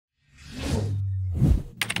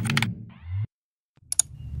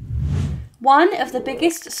One of the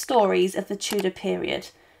biggest stories of the Tudor period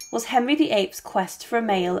was Henry VIII's quest for a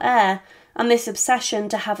male heir, and this obsession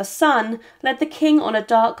to have a son led the king on a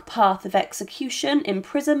dark path of execution,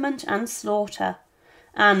 imprisonment and slaughter.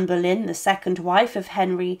 Anne Boleyn, the second wife of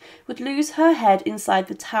Henry, would lose her head inside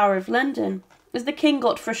the Tower of London, as the king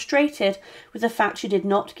got frustrated with the fact she did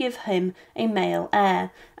not give him a male heir,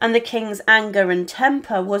 and the king's anger and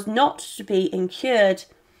temper was not to be incurred.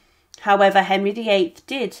 However, Henry VIII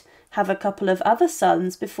did have a couple of other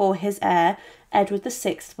sons before his heir, Edward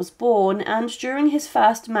VI, was born, and during his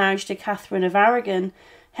first marriage to Catherine of Aragon,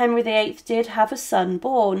 Henry VIII did have a son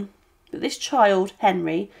born. But this child,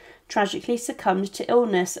 Henry, tragically succumbed to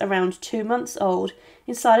illness around 2 months old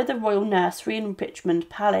inside the royal nursery in Richmond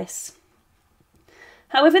Palace.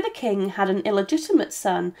 However, the king had an illegitimate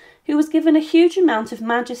son who was given a huge amount of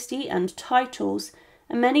majesty and titles,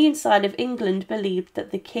 and many inside of England believed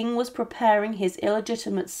that the king was preparing his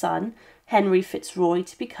illegitimate son, Henry Fitzroy,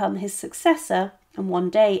 to become his successor and one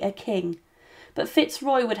day a king. But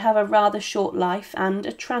Fitzroy would have a rather short life and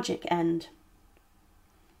a tragic end.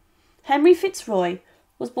 Henry Fitzroy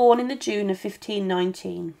was born in the June of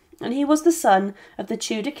 1519, and he was the son of the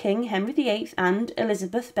Tudor king Henry VIII and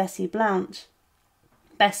Elizabeth Bessie Blount.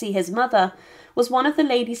 Bessie, his mother, was one of the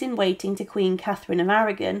ladies-in-waiting to Queen Catherine of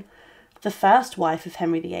Aragon, the first wife of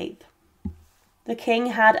Henry VIII. The king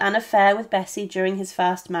had an affair with Bessie during his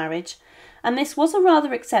first marriage, and this was a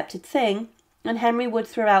rather accepted thing, and Henry would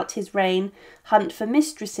throughout his reign hunt for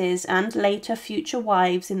mistresses and later future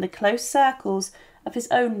wives in the close circles of his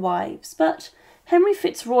own wives. But Henry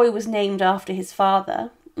Fitzroy was named after his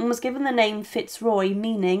father, and was given the name Fitzroy,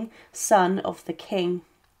 meaning son of the king,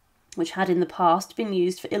 which had in the past been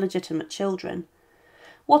used for illegitimate children.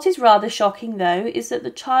 What is rather shocking, though, is that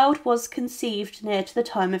the child was conceived near to the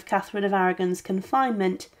time of Catherine of Aragon's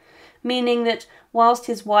confinement, meaning that whilst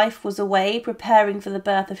his wife was away preparing for the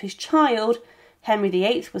birth of his child, Henry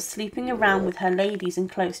VIII was sleeping around with her ladies and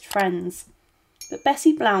close friends. But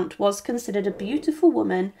Bessie Blount was considered a beautiful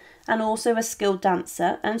woman and also a skilled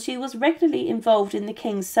dancer, and she was regularly involved in the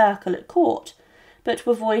king's circle at court. But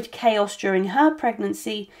to avoid chaos during her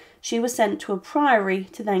pregnancy, she was sent to a priory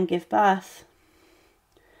to then give birth.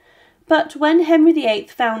 But when Henry VIII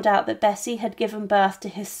found out that Bessie had given birth to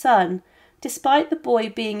his son, despite the boy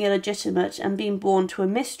being illegitimate and being born to a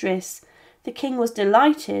mistress, the king was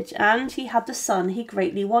delighted, and he had the son he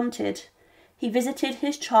greatly wanted. He visited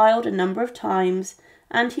his child a number of times,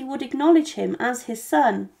 and he would acknowledge him as his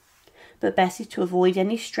son. But Bessie, to avoid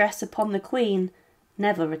any stress upon the queen,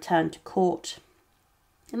 never returned to court.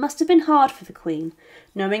 It must have been hard for the queen,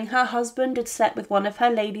 knowing her husband had slept with one of her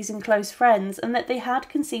ladies and close friends, and that they had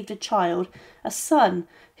conceived a child, a son,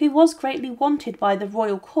 who was greatly wanted by the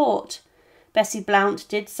royal court. Bessie Blount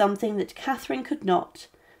did something that Catherine could not,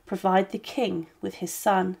 provide the king with his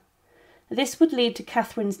son. This would lead to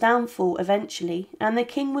Catherine's downfall eventually, and the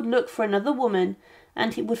king would look for another woman,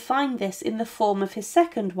 and he would find this in the form of his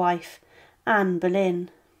second wife, Anne Boleyn.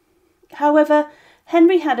 However,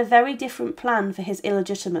 Henry had a very different plan for his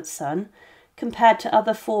illegitimate son, compared to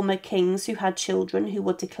other former kings who had children who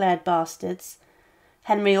were declared bastards.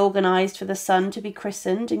 Henry organised for the son to be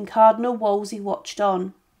christened, and Cardinal Wolsey watched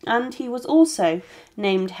on, and he was also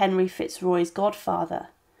named Henry Fitzroy's godfather.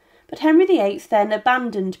 But Henry VIII then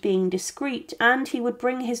abandoned being discreet, and he would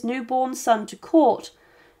bring his newborn son to court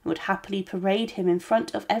and would happily parade him in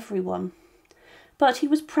front of everyone. But he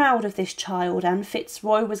was proud of this child, and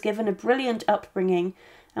Fitzroy was given a brilliant upbringing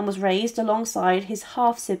and was raised alongside his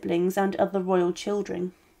half-siblings and other royal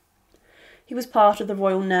children. He was part of the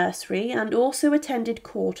royal nursery and also attended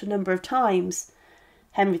court a number of times.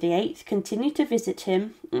 Henry VIII continued to visit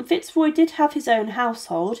him, and Fitzroy did have his own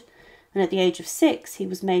household, and at the age of 6 he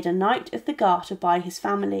was made a Knight of the Garter by his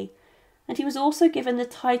family, and he was also given the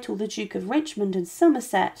title the Duke of Richmond and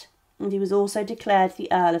Somerset, and he was also declared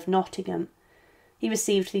the Earl of Nottingham. He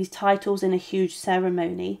received these titles in a huge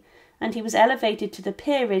ceremony, and he was elevated to the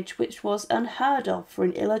peerage, which was unheard of for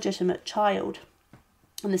an illegitimate child.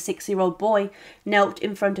 And the 6-year-old boy knelt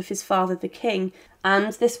in front of his father the king,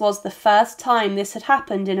 and this was the first time this had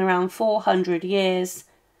happened in around 400 years.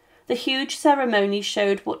 The huge ceremony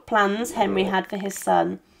showed what plans Henry had for his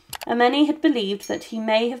son, and many had believed that he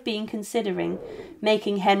may have been considering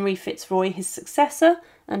making Henry Fitzroy his successor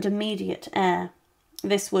and immediate heir.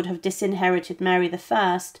 This would have disinherited Mary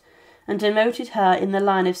I and demoted her in the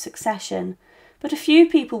line of succession, but a few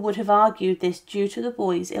people would have argued this due to the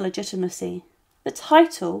boy's illegitimacy. The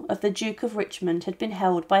title of the Duke of Richmond had been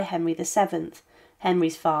held by Henry VII,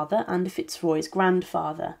 Henry's father and Fitzroy's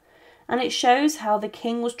grandfather, and it shows how the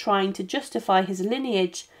king was trying to justify his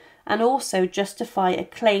lineage and also justify a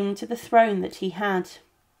claim to the throne that he had.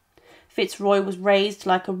 Fitzroy was raised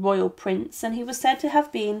like a royal prince, and he was said to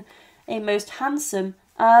have been a most handsome,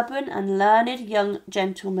 urban and learned young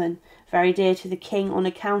gentleman, very dear to the king on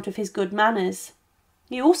account of his good manners.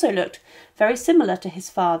 He also looked very similar to his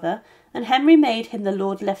father, and Henry made him the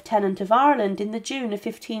Lord Lieutenant of Ireland in the June of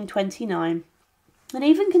 1529, and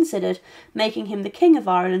even considered making him the King of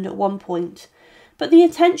Ireland at one point, but the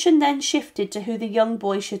attention then shifted to who the young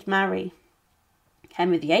boy should marry.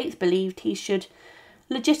 Henry VIII believed he should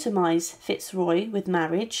legitimise Fitzroy with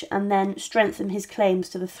marriage and then strengthen his claims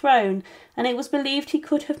to the throne, and it was believed he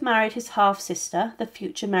could have married his half-sister, the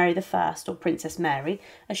future Mary I, or Princess Mary,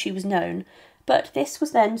 as she was known, but this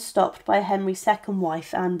was then stopped by Henry's second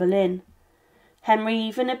wife, Anne Boleyn. Henry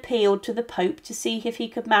even appealed to the Pope to see if he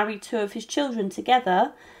could marry two of his children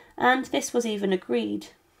together, and this was even agreed.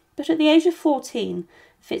 But at the age of 14,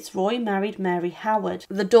 Fitzroy married Mary Howard,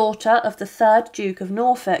 the daughter of the 3rd Duke of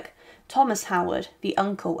Norfolk, Thomas Howard, the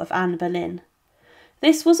uncle of Anne Boleyn.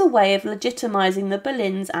 This was a way of legitimising the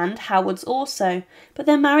Boleyns and Howards also, but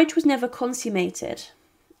their marriage was never consummated.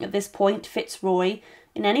 At this point, Fitzroy,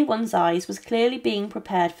 in anyone's eyes, was clearly being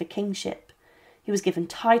prepared for kingship. He was given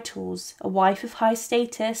titles, a wife of high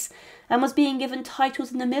status, and was being given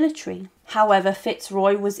titles in the military. However,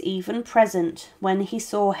 Fitzroy was even present when he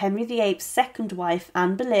saw Henry VIII's second wife,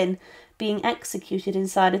 Anne Boleyn, being executed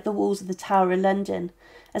inside of the walls of the Tower of London.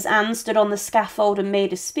 As Anne stood on the scaffold and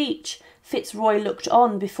made a speech, Fitzroy looked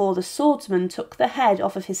on before the swordsman took the head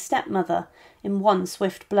off of his stepmother in one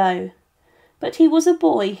swift blow. But he was a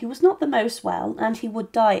boy who was not the most well, and he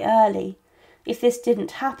would die early. If this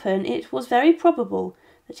didn't happen, it was very probable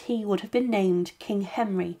that he would have been named King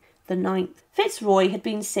Henry IX. Fitzroy had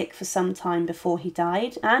been sick for some time before he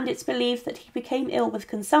died, and it's believed that he became ill with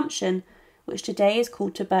consumption, which today is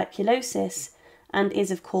called tuberculosis, and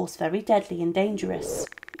is of course very deadly and dangerous.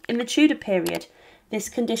 In the Tudor period, this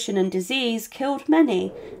condition and disease killed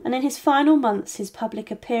many, and in his final months his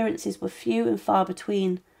public appearances were few and far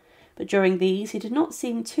between. But during these he did not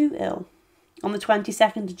seem too ill. On the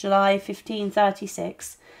 22nd of July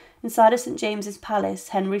 1536, inside of St James's Palace,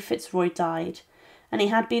 Henry Fitzroy died, and he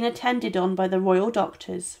had been attended on by the royal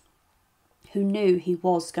doctors, who knew he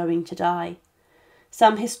was going to die.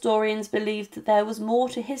 Some historians believed that there was more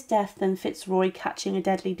to his death than Fitzroy catching a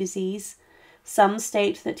deadly disease. Some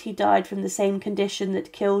state that he died from the same condition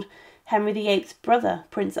that killed Henry VIII's brother,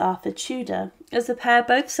 Prince Arthur Tudor, as the pair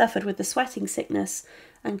both suffered with the sweating sickness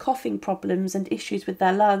and coughing problems and issues with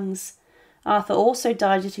their lungs. Arthur also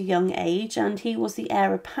died at a young age, and he was the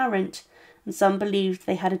heir apparent, and some believed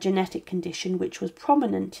they had a genetic condition which was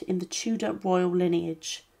prominent in the Tudor royal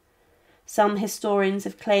lineage. Some historians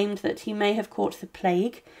have claimed that he may have caught the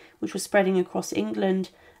plague, which was spreading across England,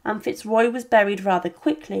 and Fitzroy was buried rather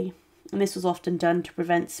quickly, and this was often done to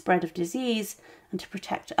prevent spread of disease and to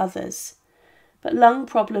protect others. But lung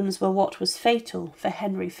problems were what was fatal for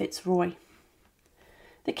Henry Fitzroy.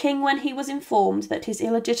 The king, when he was informed that his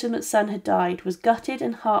illegitimate son had died, was gutted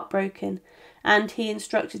and heartbroken, and he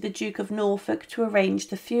instructed the Duke of Norfolk to arrange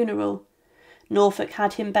the funeral. Norfolk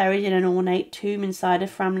had him buried in an ornate tomb inside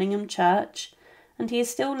of Framlingham Church, and he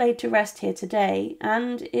is still laid to rest here today,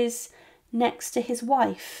 and is next to his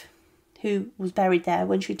wife, who was buried there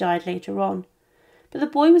when she died later on. But the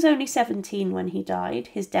boy was only 17 when he died.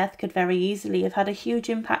 His death could very easily have had a huge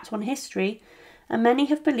impact on history, and many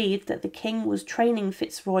have believed that the king was training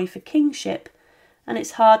Fitzroy for kingship, and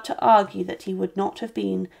it's hard to argue that he would not have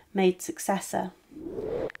been made successor.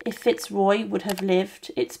 If Fitzroy would have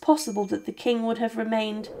lived, it's possible that the king would have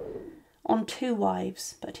remained on 2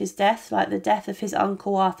 wives, but his death, like the death of his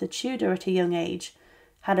uncle Arthur Tudor at a young age,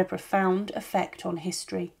 had a profound effect on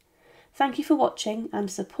history. Thank you for watching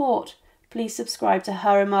and support. Please subscribe to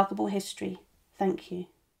Her Remarkable History. Thank you.